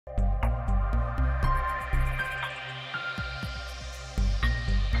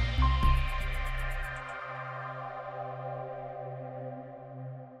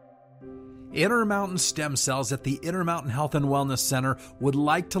Intermountain Stem Cells at the Intermountain Health and Wellness Center would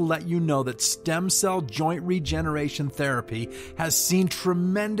like to let you know that stem cell joint regeneration therapy has seen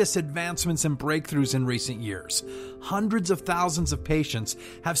tremendous advancements and breakthroughs in recent years. Hundreds of thousands of patients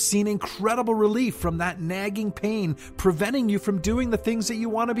have seen incredible relief from that nagging pain preventing you from doing the things that you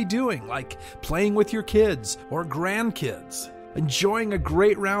want to be doing, like playing with your kids or grandkids. Enjoying a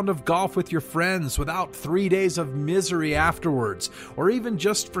great round of golf with your friends without 3 days of misery afterwards, or even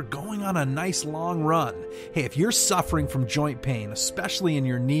just for going on a nice long run. Hey, if you're suffering from joint pain, especially in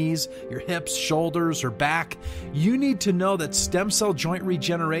your knees, your hips, shoulders, or back, you need to know that stem cell joint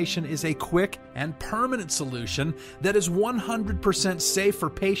regeneration is a quick and permanent solution that is 100% safe for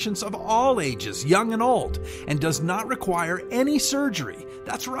patients of all ages, young and old, and does not require any surgery.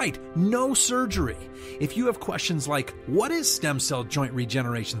 That's right, no surgery. If you have questions like, what is stem cell joint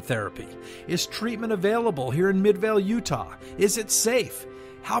regeneration therapy? Is treatment available here in Midvale, Utah? Is it safe?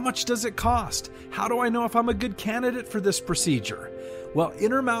 How much does it cost? How do I know if I'm a good candidate for this procedure? Well,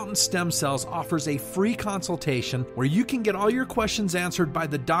 Intermountain Stem Cells offers a free consultation where you can get all your questions answered by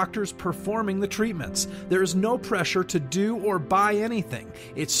the doctors performing the treatments. There is no pressure to do or buy anything.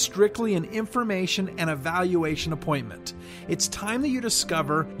 It's strictly an information and evaluation appointment. It's time that you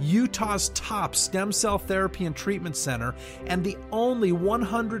discover Utah's top stem cell therapy and treatment center and the only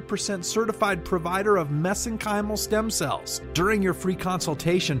 100% certified provider of mesenchymal stem cells. During your free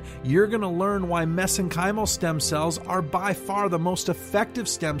consultation, you're going to learn why mesenchymal stem cells are by far the most effective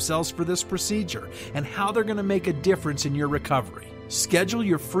stem cells for this procedure and how they're going to make a difference in your recovery. Schedule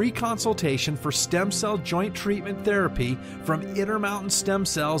your free consultation for stem cell joint treatment therapy from Intermountain Stem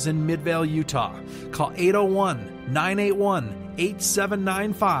Cells in Midvale, Utah. Call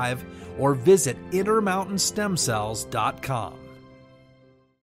 801-981-8795 or visit intermountainstemcells.com.